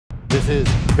This is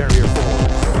Barrier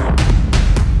 4.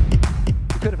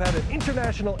 We could have had an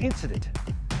international incident.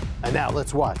 And now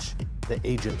let's watch the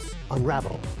agents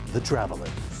unravel the travelers.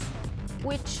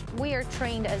 Which we are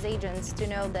trained as agents to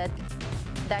know that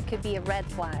that could be a red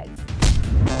flag.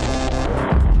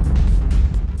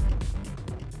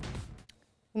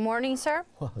 Good morning, sir.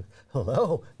 Well,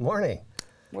 hello, morning.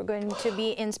 We're going to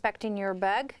be inspecting your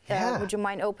bag. Yeah. Would you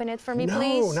mind opening it for me,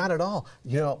 please? No, not at all.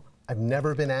 You know, I've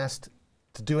never been asked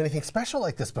to do anything special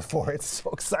like this before. It's so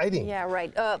exciting. Yeah,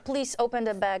 right. Please open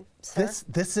the bag, sir.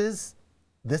 This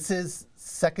is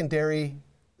secondary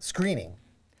screening.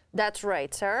 That's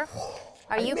right, sir.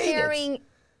 Are you made carrying? it.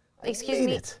 Excuse Made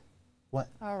me. it. What?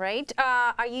 All right.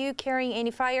 Are you carrying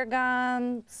any fire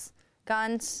guns?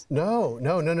 No.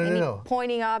 Any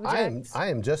pointing objects? I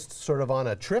am just sort of on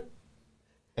a trip,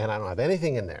 and I don't have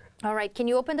anything in there. All right. Can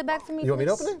you open the bag for me, You want me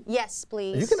to please? open it? Yes,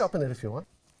 please. You can open it if you want.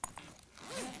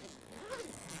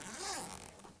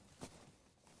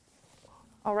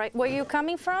 All right. Where are you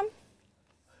coming from?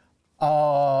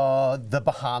 The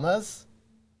Bahamas.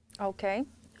 Okay.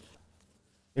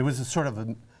 It was a sort of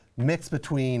a mix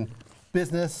between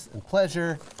business and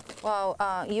pleasure. Well,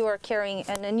 you are carrying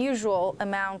an unusual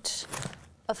amount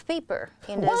of paper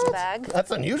in this What? bag. That's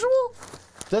unusual?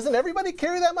 Doesn't everybody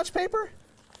carry that much paper?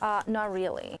 Not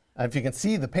really. If you can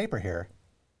see the paper here,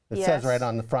 it Yes. says right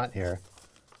on the front here,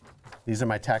 these are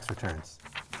my tax returns.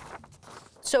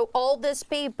 So all this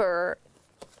paper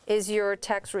is your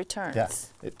tax returns?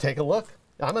 Yes. Take a look.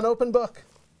 I'm an open book.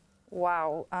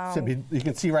 Wow. So you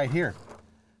can see right here,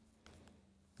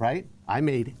 right? I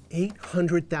made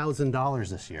 $800,000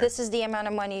 this year. This is the amount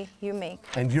of money you make.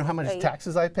 And do you know how much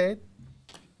taxes I paid?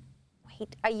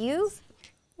 Wait, are you?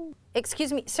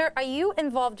 Excuse me, sir, are you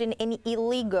involved in any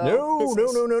illegal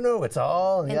business? No. It's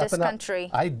all In this country.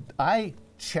 I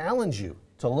challenge you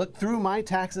to look through my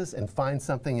taxes and find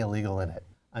something illegal in it.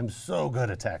 I'm so good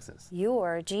at taxes. You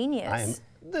are a genius. I am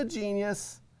the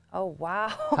genius. Oh, wow.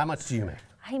 How much do you make?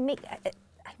 I make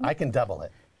I can double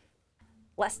it.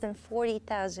 less than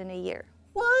 $40,000 a year.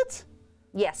 What?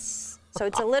 Yes. So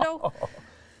it's a little.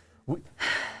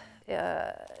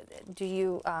 Do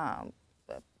you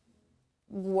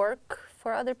work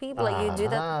for other people? Like you do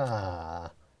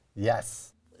that?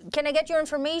 Yes. Can I get your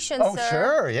information, Oh, sir?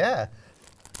 sure, yeah.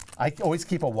 I always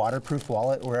keep a waterproof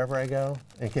wallet wherever I go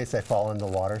in case I fall into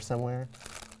water somewhere.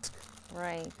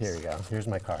 Right. Here you go. Here's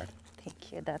my card.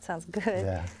 Thank you. That sounds good.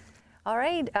 Yeah. All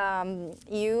right.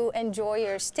 You enjoy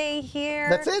your stay here.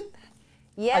 That's it?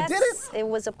 Yes. I did it? It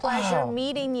was a pleasure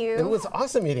meeting you. It was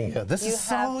awesome meeting you. This is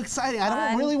so exciting. I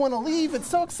don't really want to leave. It's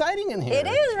so exciting in here. It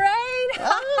is, right? Oh,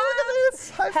 look at this.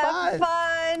 High five. Have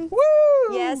fun.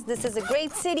 Woo! Yes, this is a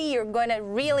great city. You're going to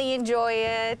really enjoy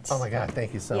it. Oh, my God.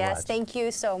 Thank you so much. Yes, thank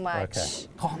you so much. Okay.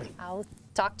 Call me. I'll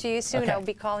talk to you soon. Okay. I'll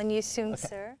be calling you soon,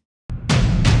 sir.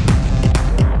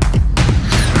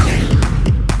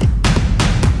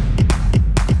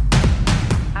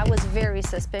 I was very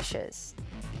suspicious.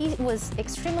 He was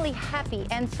extremely happy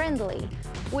and friendly,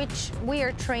 which we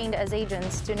are trained as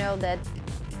agents to know that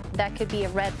that could be a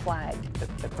red flag.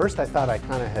 At first, I thought I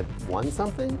kind of had won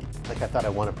something. Like I thought I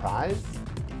won a prize.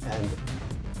 And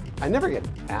I never get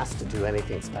asked to do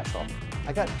anything special.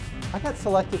 I got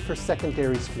selected for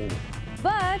secondary screening.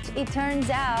 But it turns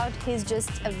out he's just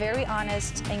a very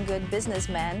honest and good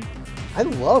businessman. I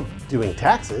love doing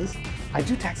taxes. I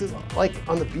do taxes like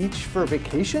on the beach for a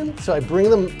vacation, so I bring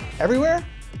them everywhere.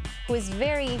 Who is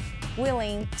very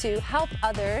willing to help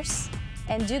others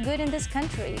and do good in this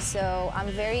country. So I'm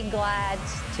very glad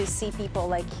to see people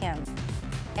like him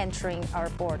entering our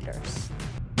borders.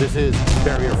 This is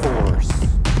Barrier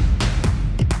 4.